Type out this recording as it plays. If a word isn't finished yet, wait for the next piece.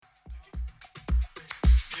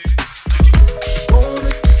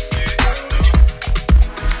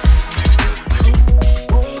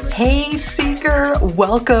Hey Seeker,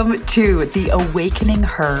 welcome to the Awakening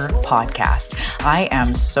Her podcast. I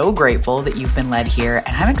am so grateful that you've been led here,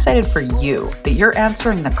 and I'm excited for you that you're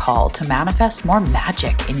answering the call to manifest more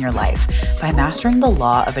magic in your life by mastering the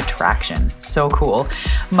law of attraction. So cool.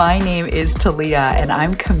 My name is Talia, and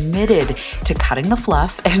I'm committed to cutting the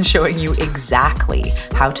fluff and showing you exactly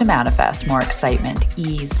how to manifest more excitement,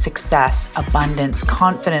 ease, success, abundance,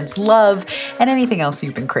 confidence, love, and anything else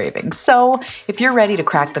you've been craving. So if you're ready to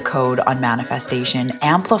crack the code on manifestation,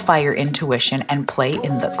 amplify your intuition, and play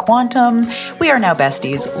in the quantum, we are now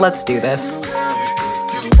besties. Let's do this.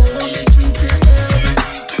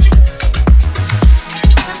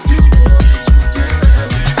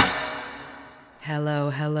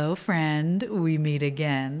 Hello, friend. We meet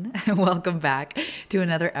again. Welcome back to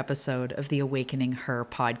another episode of the Awakening Her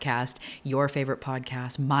podcast, your favorite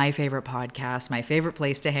podcast, my favorite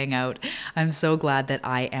place to hang out. I'm so glad that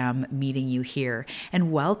I am meeting you here.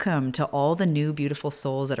 And welcome to all the new beautiful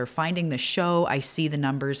souls that are finding the show. I see the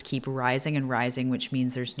numbers keep rising and rising, which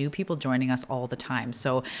means there's new people joining us all the time.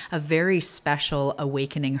 So a very special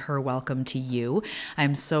Awakening Her welcome to you.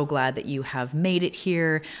 I'm so glad that you have made it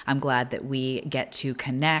here. I'm glad that we get to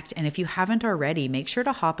connect. And if you haven't already, make sure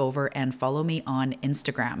to hop over and follow me on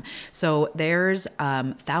Instagram. So there's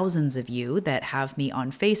thousands of you that have me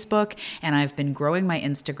on Facebook, and I've been growing my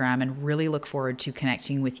Instagram and really look forward to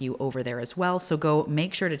connecting with you over there as well. So go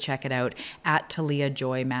make sure to check it out at Talia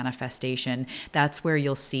Joy Manifestation. That's where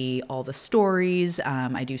you'll see all the stories.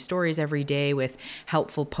 I do stories every day with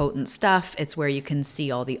helpful, potent stuff. It's where you can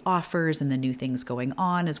see all the offers and the new things going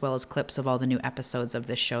on, as well as clips of all the new episodes of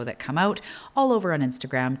this show that come out all over on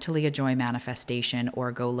Instagram, Talia Joy Manifestation,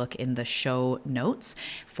 or go look in the show notes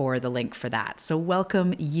for the link for that. So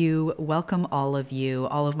welcome all of you,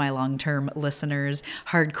 all of my long-term listeners,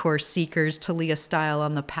 hardcore seekers, Talia style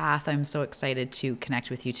on the path. I'm so excited to connect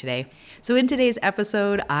with you today. So in today's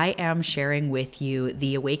episode, I am sharing with you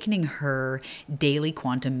the Awakening Her daily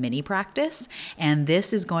quantum mini practice. And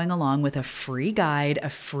this is going along with a free guide, a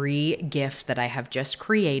free gift that I have just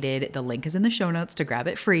created. The link is in the show notes to grab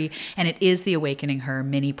it free. And it is the Awakening Her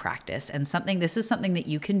mini practice, and this is something that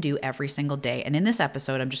you can do every single day. And in this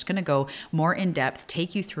episode, I'm just going to go more in depth,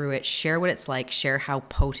 take you through it, share what it's like, share how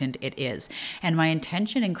potent it is. And my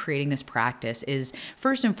intention in creating this practice is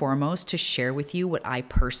first and foremost to share with you what I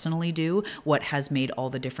personally do, what has made all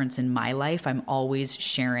the difference in my life. I'm always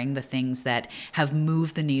sharing the things that have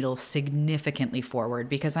moved the needle significantly forward,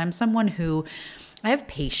 because I'm someone who I have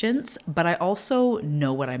patience, but I also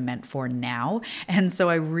know what I'm meant for now. And so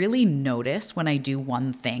I really notice when I do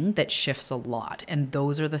one thing that shifts a lot. And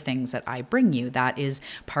those are the things that I bring you. That is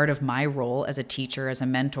part of my role as a teacher, as a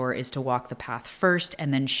mentor, is to walk the path first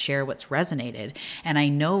and then share what's resonated. And I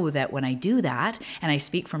know that when I do that and I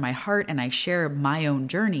speak from my heart and I share my own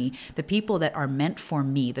journey, the people that are meant for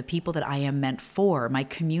me, the people that I am meant for, my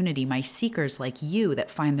community, my seekers like you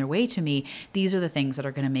that find their way to me, these are the things that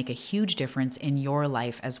are going to make a huge difference in your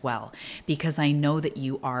life as well, because I know that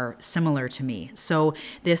you are similar to me. So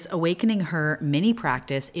this Awakening Her mini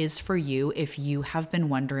practice is for you if you have been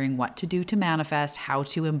wondering what to do to manifest, how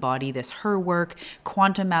to embody this her work,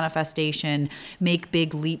 quantum manifestation, make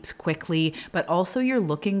big leaps quickly, but also you're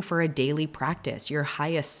looking for a daily practice. Your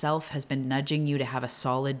highest self has been nudging you to have a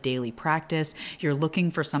solid daily practice. You're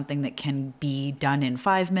looking for something that can be done in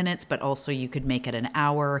 5 minutes, but also you could make it an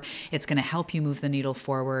hour. It's going to help you move the needle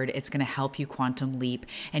forward. It's going to help you quantum leap,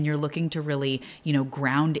 and you're looking to really,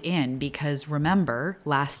 ground in, because remember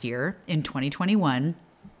last year in 2021,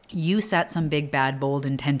 you set some big, bad, bold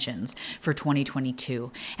intentions for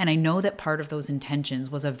 2022. And I know that part of those intentions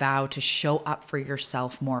was a vow to show up for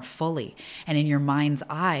yourself more fully. And in your mind's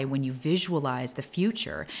eye, when you visualize the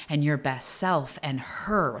future and your best self and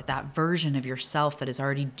her, that version of yourself that is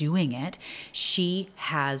already doing it, she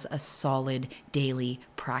has a solid daily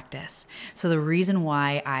practice. So the reason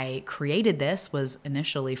why I created this was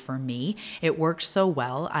initially for me. It worked so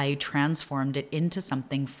well, I transformed it into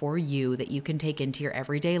something for you that you can take into your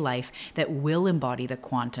everyday life that will embody the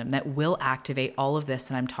quantum, that will activate all of this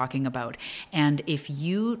that I'm talking about. And if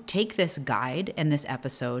you take this guide and this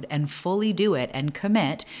episode and fully do it and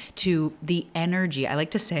commit to the energy, I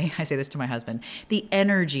say this to my husband, the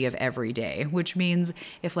energy of every day, which means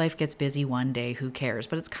if life gets busy one day, who cares?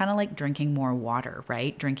 But it's kind of like drinking more water,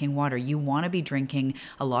 right? Drinking water. You want to be drinking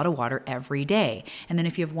a lot of water every day. And then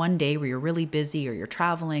if you have one day where you're really busy or you're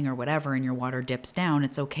traveling or whatever and your water dips down,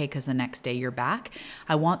 it's okay because the next day you're back.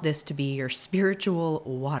 I want this to be your spiritual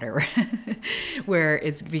water where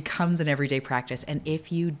it becomes an everyday practice. And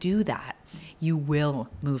if you do that, you will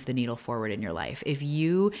move the needle forward in your life. If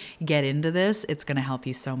you get into this, it's going to help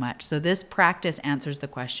you so much. So this practice answers the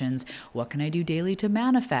questions: what can I do daily to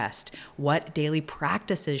manifest? What daily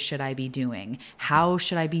practices should I be doing? How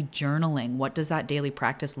should I be journaling? What does that daily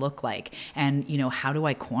practice look like? And, how do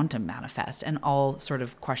I quantum manifest? And all sort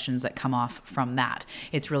of questions that come off from that.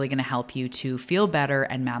 It's really going to help you to feel better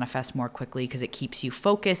and manifest more quickly, because it keeps you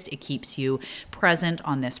focused, it keeps you present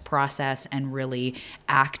on this process, and really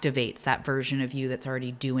activates that version of you that's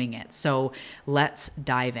already doing it. So let's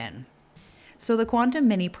dive in. So the quantum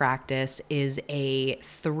mini practice is a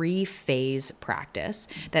 3-phase practice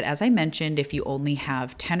that, as I mentioned, if you only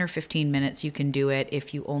have 10 or 15 minutes, you can do it.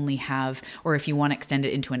 If you only have, or if you want to extend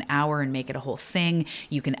it into an hour and make it a whole thing,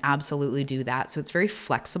 you can absolutely do that. So it's very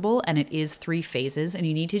flexible, and it is 3 phases, and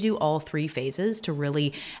you need to do all 3 phases to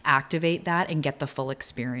really activate that and get the full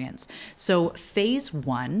experience. So phase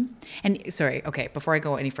 1, before I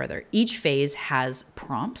go any further, each phase has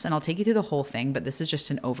prompts, and I'll take you through the whole thing, but this is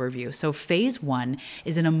just an overview. So phase 1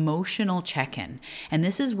 is an emotional check-in. And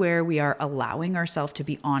this is where we are allowing ourselves to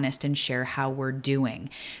be honest and share how we're doing.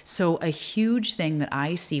 So a huge thing that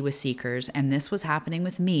I see with seekers, and this was happening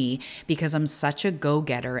with me because I'm such a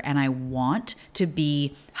go-getter and I want to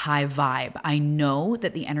be high vibe. I know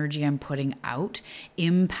that the energy I'm putting out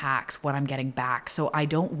impacts what I'm getting back. So I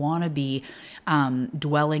don't want to be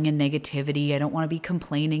dwelling in negativity. I don't want to be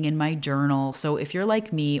complaining in my journal. So if you're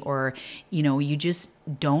like me, or, you just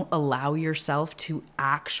don't allow yourself to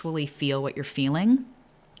actually feel what you're feeling,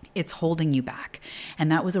 it's holding you back.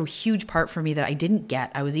 And that was a huge part for me that I didn't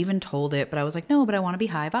get. I was even told it, but I was like, no, but I want to be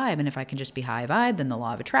high vibe. And if I can just be high vibe, then the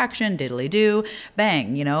law of attraction, diddly do,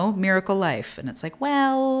 bang, miracle life. And it's like,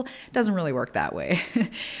 well, it doesn't really work that way.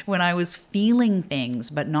 When I was feeling things,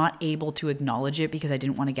 but not able to acknowledge it because I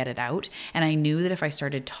didn't want to get it out. And I knew that if I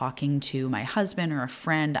started talking to my husband or a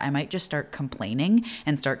friend, I might just start complaining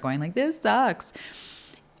and start going like, this sucks.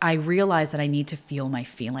 I realized that I need to feel my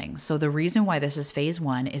feelings. So the reason why this is phase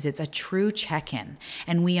 1 is it's a true check-in.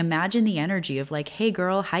 And we imagine the energy of like, hey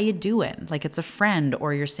girl, how you doing? Like it's a friend,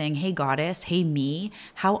 or you're saying, hey goddess, hey me,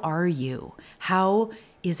 how are you? How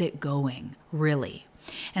is it going, really?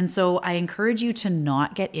 And so I encourage you to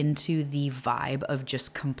not get into the vibe of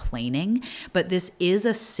just complaining, but this is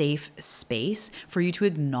a safe space for you to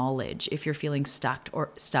acknowledge if you're feeling stuck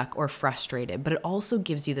or frustrated, but it also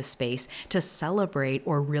gives you the space to celebrate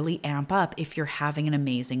or really amp up if you're having an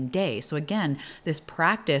amazing day. So again, this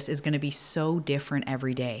practice is going to be so different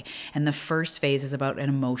every day. And the first phase is about an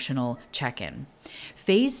emotional check-in.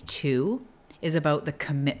 Phase 2 is about the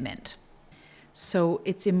commitment. So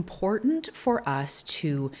it's important for us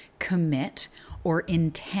to commit or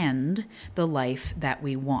intend the life that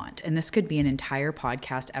we want. And this could be an entire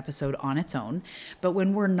podcast episode on its own. But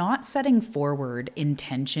when we're not setting forward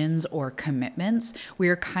intentions or commitments, we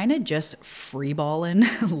are kind of just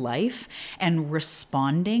freeballing life and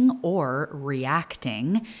responding or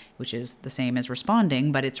reacting, which is the same as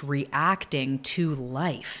responding, but it's reacting to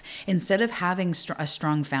life. Instead of having a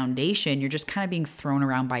strong foundation, you're just kind of being thrown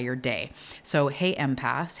around by your day. So, hey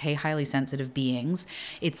empaths, hey highly sensitive beings,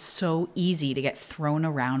 it's so easy to get thrown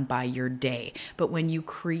around by your day. But when you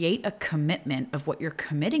create a commitment of what you're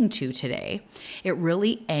committing to today, it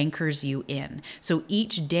really anchors you in. So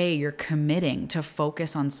each day you're committing to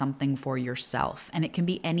focus on something for yourself. And it can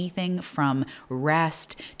be anything from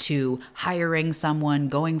rest to hiring someone,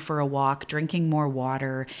 going for a walk, drinking more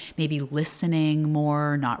water, maybe listening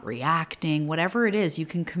more, not reacting, whatever it is, you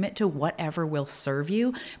can commit to whatever will serve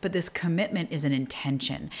you. But this commitment is an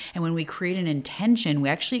intention. And when we create an intention, we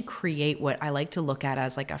actually create what I like to look at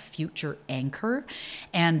as like a future anchor.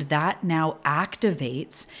 And that now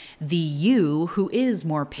activates the you who is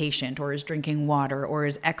more patient or is drinking water or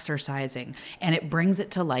is exercising. And it brings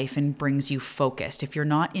it to life and brings you focused. If you're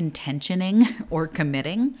not intentioning or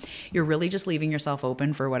committing, you're really just leaving yourself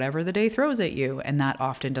open for whatever the day throws at you. And that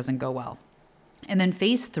often doesn't go well. And then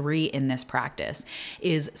phase 3 in this practice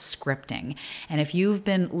is scripting. And if you've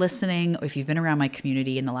been listening, if you've been around my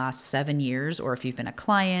community in the last 7 years, or if you've been a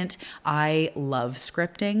client, I love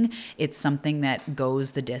scripting. It's something that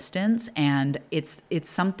goes the distance, and it's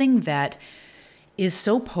something that is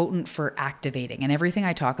so potent for activating. And everything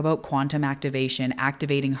I talk about, quantum activation,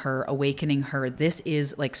 activating her, awakening her, this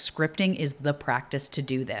is like scripting is the practice to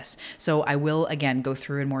do this. So I will, again, go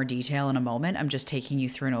through in more detail in a moment. I'm just taking you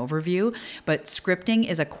through an overview. But scripting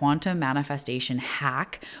is a quantum manifestation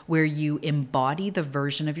hack where you embody the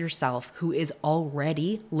version of yourself who is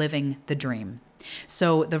already living the dream.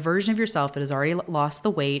 So the version of yourself that has already lost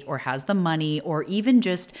the weight or has the money, or even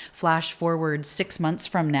just flash forward 6 months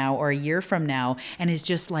from now or a year from now and is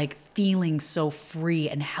just like feeling so free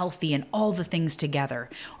and healthy and all the things together.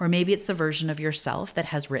 Or maybe it's the version of yourself that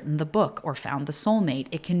has written the book or found the soulmate.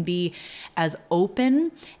 It can be as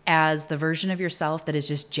open as the version of yourself that is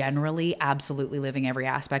just generally absolutely living every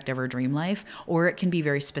aspect of her dream life, or it can be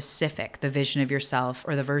very specific, the vision of yourself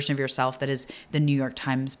or the version of yourself that is the New York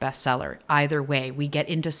Times bestseller. Either way, we get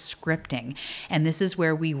into scripting. And this is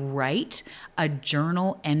where we write a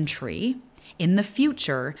journal entry in the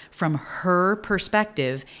future from her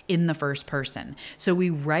perspective in the first person. So we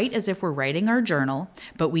write as if we're writing our journal,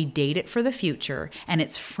 but we date it for the future. And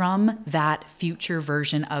it's from that future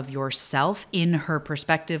version of yourself in her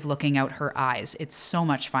perspective, looking out her eyes. It's so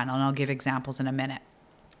much fun. And I'll give examples in a minute.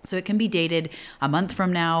 So it can be dated a month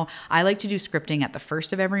from now. I like to do scripting at the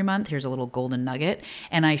first of every month. Here's a little golden nugget.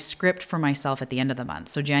 And I script for myself at the end of the month.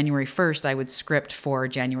 So January 1st, I would script for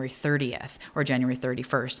January 30th or January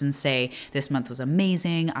 31st and say, this month was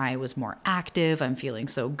amazing. I was more active. I'm feeling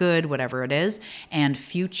so good, whatever it is. And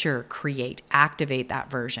future create, activate that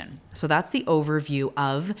version. So that's the overview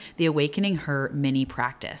of the Awakening Her mini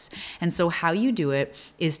practice. And so how you do it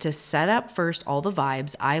is to set up first all the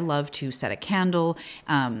vibes. I love to set a candle,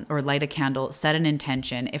 or light a candle, set an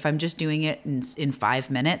intention. If I'm just doing it in 5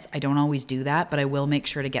 minutes, I don't always do that, but I will make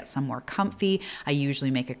sure to get somewhere comfy. I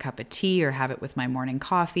usually make a cup of tea or have it with my morning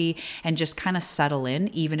coffee and just kind of settle in,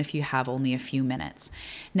 even if you have only a few minutes.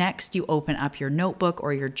 Next, you open up your notebook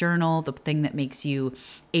or your journal, the thing that makes you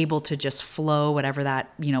able to just flow, whatever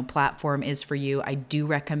that, platform is for you. I do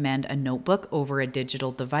recommend a notebook over a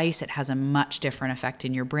digital device. It has a much different effect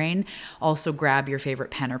in your brain. Also grab your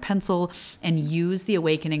favorite pen or pencil and use the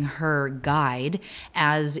Awakening Her guide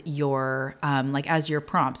as your, as your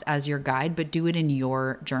prompts, as your guide, but do it in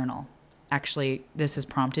your journal. Actually, this has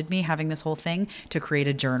prompted me, having this whole thing, to create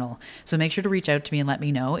a journal. So make sure to reach out to me and let me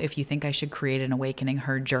know if you think I should create an Awakening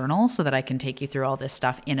Her journal so that I can take you through all this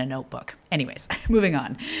stuff in a notebook. Anyways, moving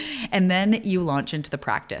on. And then you launch into the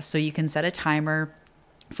practice. So you can set a timer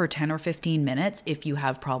for 10 or 15 minutes if you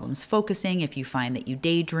have problems focusing, if you find that you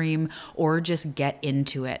daydream, or just get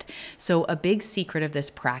into it. So a big secret of this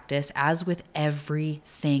practice, as with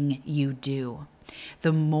everything you do,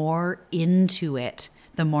 the more into it,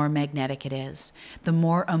 the more magnetic it is. The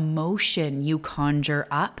more emotion you conjure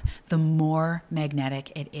up, the more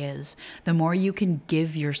magnetic it is. The more you can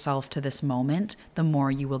give yourself to this moment, the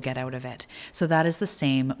more you will get out of it. So that is the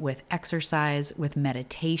same with exercise, with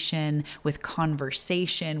meditation, with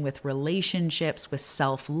conversation, with relationships, with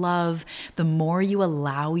self-love. The more you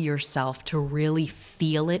allow yourself to really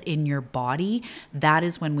feel it in your body, that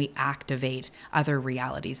is when we activate other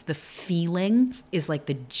realities. The feeling is like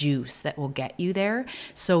the juice that will get you there.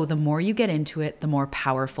 So the more you get into it, the more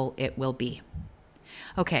powerful it will be.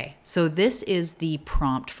 Okay, so this is the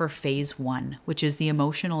prompt for phase 1, which is the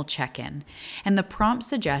emotional check-in. And the prompt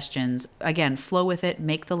suggestions, again, flow with it,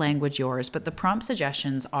 make the language yours, but the prompt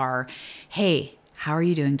suggestions are, hey, how are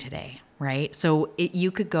you doing today? Right? So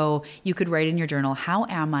you could write in your journal, how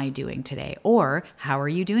am I doing today? Or how are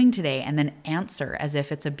you doing today? And then answer as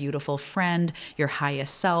if it's a beautiful friend, your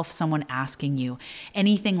highest self, someone asking you.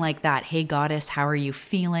 Anything like that. Hey, goddess, how are you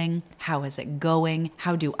feeling? How is it going?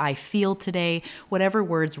 How do I feel today? Whatever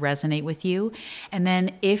words resonate with you. And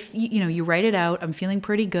then if you write it out, I'm feeling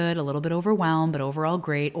pretty good, a little bit overwhelmed, but overall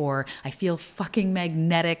great. Or I feel fucking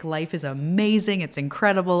magnetic. Life is amazing. It's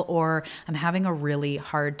incredible. Or I'm having a really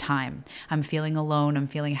hard time. I'm feeling alone. I'm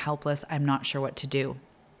feeling helpless. I'm not sure what to do.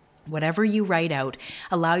 Whatever you write out,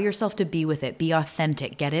 allow yourself to be with it. Be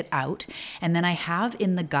authentic. Get it out. And then I have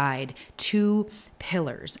in the guide 2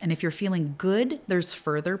 pillars. And if you're feeling good, there's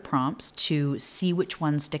further prompts to see which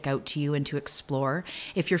ones stick out to you and to explore.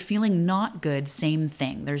 If you're feeling not good, same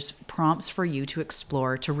thing. There's prompts for you to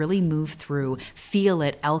explore, to really move through, feel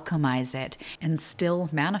it, alchemize it, and still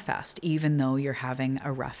manifest, even though you're having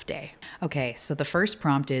a rough day. Okay, so the first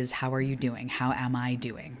prompt is, how are you doing? How am I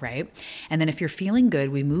doing, right? And then if you're feeling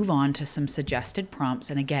good, we move on to some suggested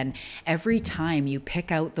prompts. And again, every time you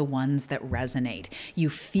pick out the ones that resonate,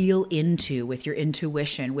 you feel into with your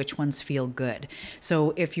intuition which ones feel good.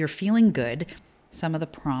 So if you're feeling good, some of the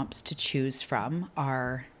prompts to choose from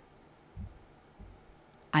are,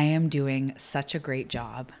 I am doing such a great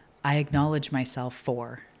job. I acknowledge myself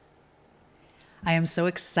for. I am so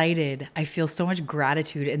excited. I feel so much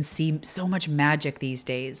gratitude and see so much magic these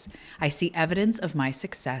days. I see evidence of my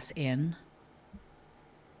success in.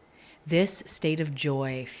 This state of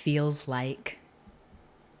joy feels like.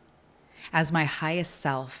 As my highest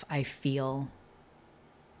self, I feel.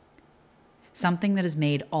 Something that has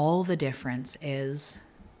made all the difference is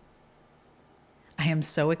I am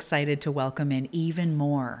so excited to welcome in even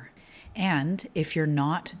more. And if you're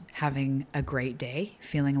not having a great day,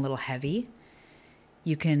 feeling a little heavy,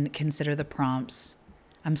 you can consider the prompts.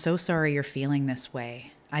 I'm so sorry you're feeling this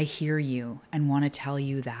way. I hear you and want to tell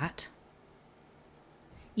you that.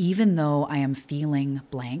 Even though I am feeling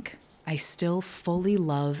blank, I still fully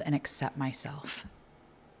love and accept myself.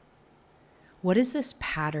 What is this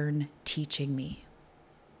pattern teaching me?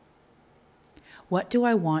 What do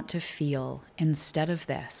I want to feel instead of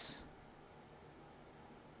this?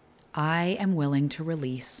 I am willing to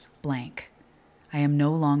release blank. I am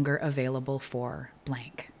no longer available for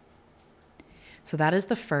blank. So that is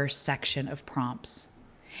the first section of prompts.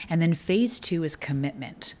 And then phase 2 is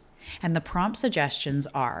commitment. And the prompt suggestions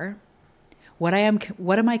are, what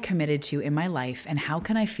am I committed to in my life, and how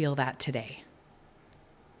can I feel that today?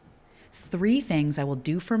 3 things I will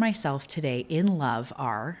do for myself today in love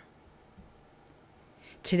are,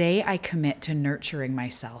 today I commit to nurturing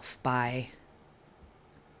myself by,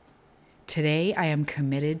 today I am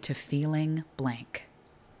committed to feeling blank.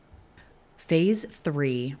 Phase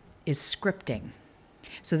 3 is scripting.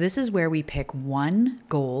 So this is where we pick one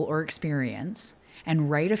goal or experience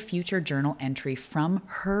and write a future journal entry from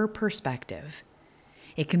her perspective.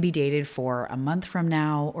 It can be dated for a month from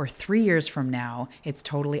now or 3 years from now. It's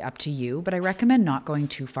totally up to you, but I recommend not going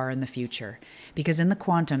too far in the future because in the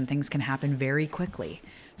quantum, things can happen very quickly.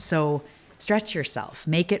 So stretch yourself,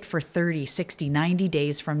 make it for 30, 60, 90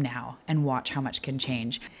 days from now and watch how much can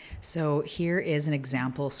change. So here is an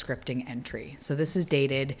example scripting entry. So this is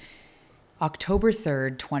dated October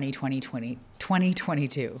 3rd,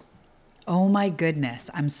 2022. Oh my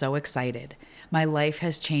goodness, I'm so excited. My life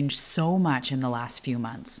has changed so much in the last few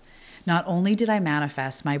months. Not only did I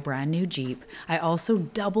manifest my brand new Jeep, I also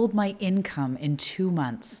doubled my income in 2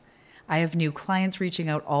 months. I have new clients reaching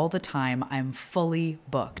out all the time. I'm fully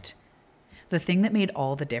booked. The thing that made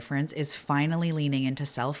all the difference is finally leaning into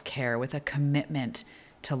self-care with a commitment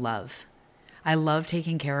to love. I love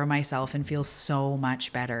taking care of myself and feel so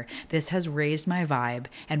much better. This has raised my vibe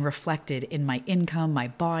and reflected in my income, my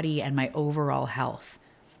body, and my overall health.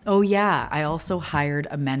 Oh yeah, I also hired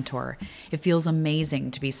a mentor. It feels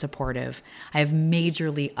amazing to be supportive. I have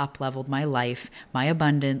majorly up-leveled my life, my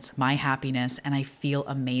abundance, my happiness, and I feel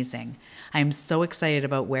amazing. I am so excited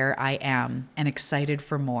about where I am and excited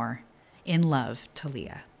for more. In love,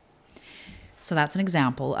 Talia. So that's an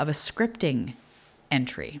example of a scripting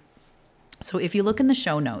entry. So if you look in the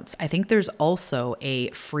show notes, I think there's also a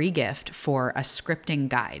free gift for a scripting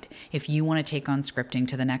guide if you want to take on scripting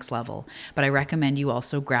to the next level. But I recommend you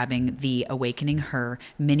also grabbing the Awakening Her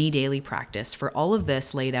mini daily practice for all of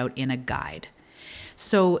this laid out in a guide.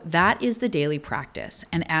 So that is the daily practice.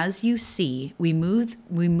 And as you see, we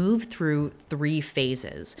move through 3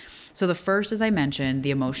 phases. So the first, as I mentioned, the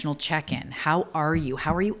emotional check-in. How are you?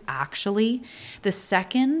 How are you actually? The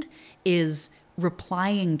second is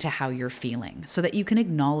replying to how you're feeling so that you can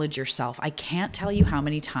acknowledge yourself. I can't tell you how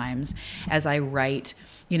many times as I write,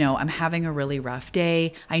 I'm having a really rough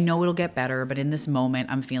day. I know it'll get better, but in this moment,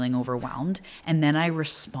 I'm feeling overwhelmed. And then I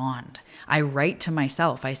respond. I write to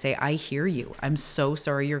myself. I say, I hear you. I'm so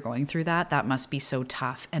sorry you're going through that. That must be so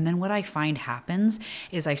tough. And then what I find happens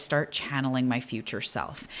is I start channeling my future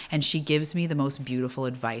self. And she gives me the most beautiful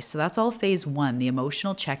advice. So that's all phase 1, the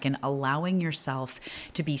emotional check-in, allowing yourself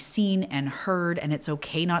to be seen and heard. And it's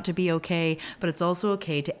okay not to be okay, but it's also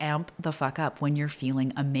okay to amp the fuck up when you're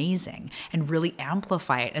feeling amazing and really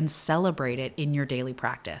amplify it and celebrate it in your daily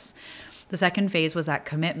practice. The second phase was that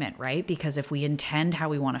commitment, right? Because if we intend how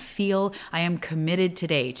we want to feel, I am committed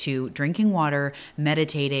today to drinking water,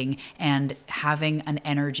 meditating, and having an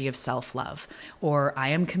energy of self-love. Or I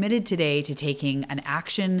am committed today to taking an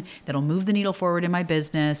action that'll move the needle forward in my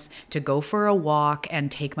business, to go for a walk and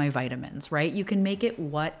take my vitamins, right? You can make it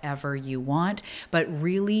whatever you want, but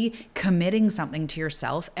really committing something to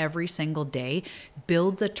yourself every single day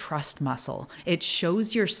builds a trust muscle. It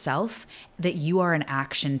shows yourself that you are an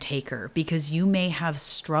action taker, because you may have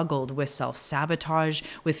struggled with self-sabotage,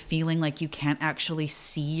 with feeling like you can't actually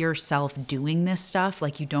see yourself doing this stuff,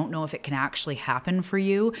 like you don't know if it can actually happen for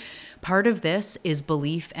you. Part of this is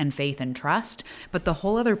belief and faith and trust, but the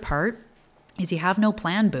whole other part is you have no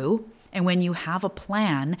plan, boo. And when you have a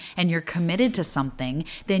plan and you're committed to something,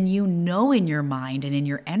 then you know in your mind and in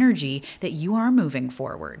your energy that you are moving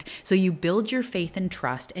forward. So you build your faith and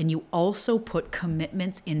trust, and you also put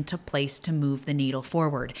commitments into place to move the needle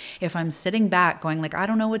forward. If I'm sitting back going like, I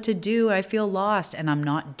don't know what to do, I feel lost, and I'm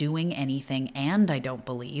not doing anything, and I don't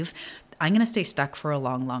believe, I'm going to stay stuck for a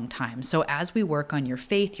long, long time. So as we work on your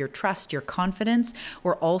faith, your trust, your confidence,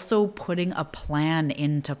 we're also putting a plan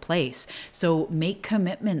into place. So make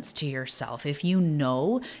commitments to yourself. If you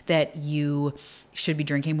know that you should be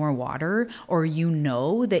drinking more water, or you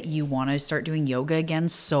know that you want to start doing yoga again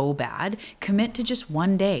so bad, commit to just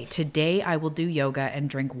one day. Today I will do yoga and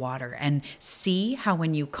drink water, and see how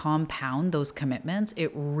when you compound those commitments,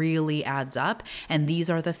 it really adds up. And these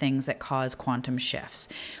are the things that cause quantum shifts.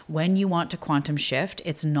 When you want to quantum shift,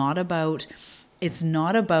 it's not about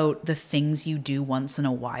the things you do once in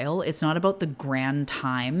a while. It's not about the grand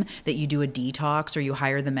time that you do a detox or you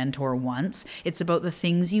hire the mentor once. It's about the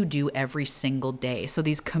things you do every single day. So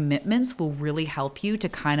these commitments will really help you to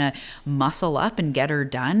kind of muscle up and get her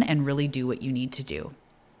done and really do what you need to do.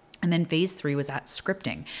 And then phase 3 was that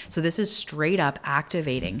scripting. So this is straight up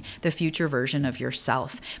activating the future version of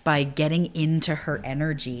yourself by getting into her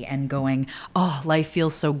energy and going, oh, life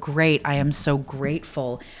feels so great. I am so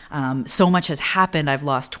grateful. So much has happened. I've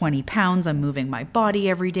lost 20 pounds. I'm moving my body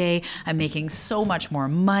every day. I'm making so much more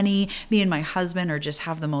money. Me and my husband just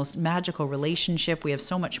have the most magical relationship. We have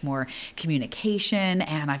so much more communication,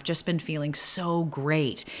 and I've just been feeling so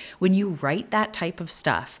great. When you write that type of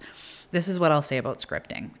stuff, this is what I'll say about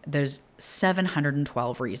scripting. There's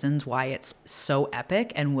 712 reasons why it's so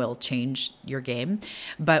epic and will change your game.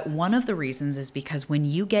 But one of the reasons is because when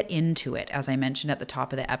you get into it, as I mentioned at the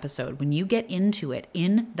top of the episode, when you get into it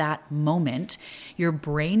in that moment, your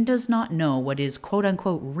brain does not know what is quote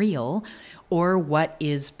unquote real or what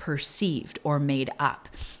is perceived or made up.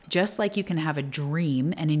 Just like you can have a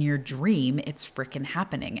dream, and in your dream, it's freaking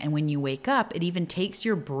happening. And when you wake up, it even takes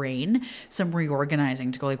your brain some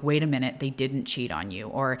reorganizing to go like, wait a minute, they didn't cheat on you,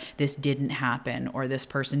 or this didn't happen, or this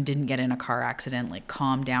person didn't get in a car accident, like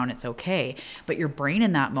calm down, it's okay. But your brain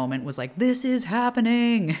in that moment was like, this is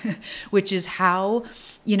happening, which is how,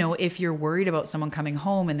 if you're worried about someone coming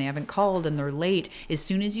home and they haven't called and they're late, as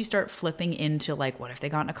soon as you start flipping into like, what if they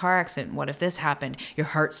got in a car accident? What if this happened? Your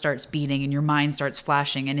heart starts beating and your mind starts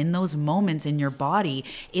flashing. And in those moments in your body,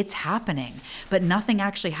 it's happening, but nothing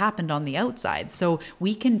actually happened on the outside. So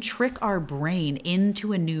we can trick our brain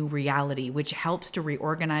into a new reality, which helps to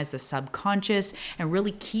reorganize the subconscious and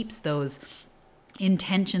really keeps those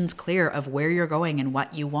intentions clear of where you're going and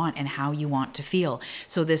what you want and how you want to feel.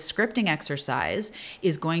 So this scripting exercise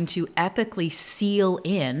is going to epically seal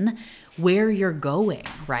in where you're going,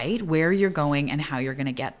 right? Where you're going and how you're going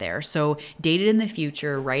to get there. So date it in the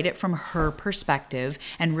future, write it from her perspective,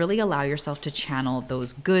 and really allow yourself to channel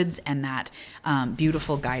those goods and that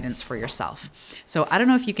beautiful guidance for yourself. So I don't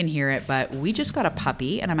know if you can hear it, but we just got a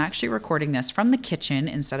puppy, and I'm actually recording this from the kitchen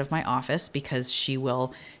instead of my office because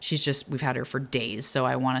we've had her for days, so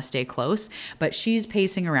I want to stay close, but she's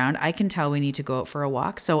pacing around. I can tell we need to go out for a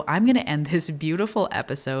walk. So I'm going to end this beautiful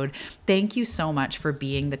episode. Thank you so much for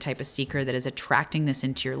being the type of seeker that is attracting this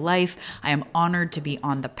into your life. I am honored to be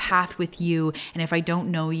on the path with you. And if I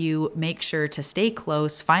don't know you, make sure to stay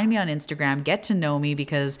close, find me on Instagram, get to know me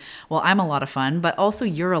because, well, I'm a lot of fun, but also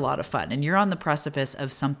you're a lot of fun and you're on the precipice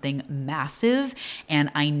of something massive.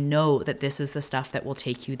 And I know that this is the stuff that will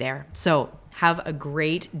take you there. So have a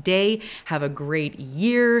great day. Have a great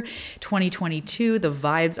year. 2022, the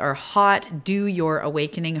vibes are hot. Do your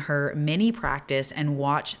Awakening Her mini practice and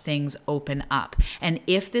watch things open up. And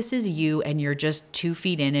if this is you and you're just 2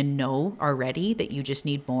 feet in and know already that you just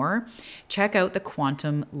need more, check out the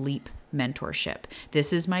Quantum Leap mentorship.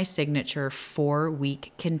 This is my signature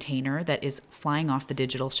 4-week container that is flying off the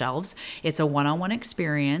digital shelves. It's a one-on-one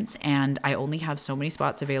experience, and I only have so many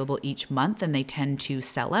spots available each month, and they tend to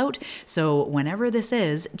sell out. So whenever this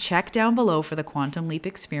is, check down below for the Quantum Leap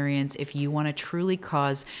experience if you want to truly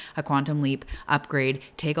cause a quantum leap, upgrade,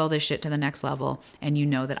 take all this shit to the next level, and you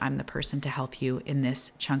know that I'm the person to help you in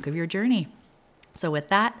this chunk of your journey. So with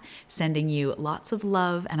that, sending you lots of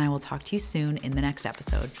love, and I will talk to you soon in the next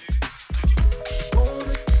episode.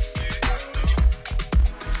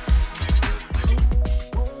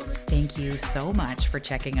 Thank you so much for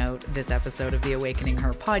checking out this episode of the Awakening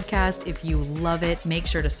Her podcast. If you love it, make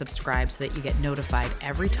sure to subscribe so that you get notified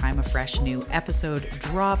every time a fresh new episode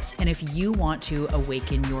drops. And if you want to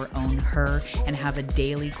awaken your own her and have a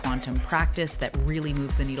daily quantum practice that really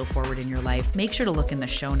moves the needle forward in your life, make sure to look in the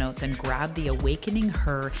show notes and grab the Awakening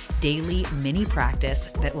Her daily mini practice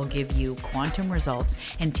that will give you quantum results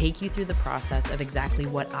and take you through the process of exactly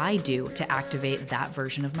what I do to activate that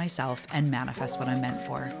version of myself and manifest what I'm meant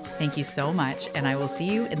for. Thank you so much, and I will see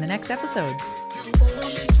you in the next episode.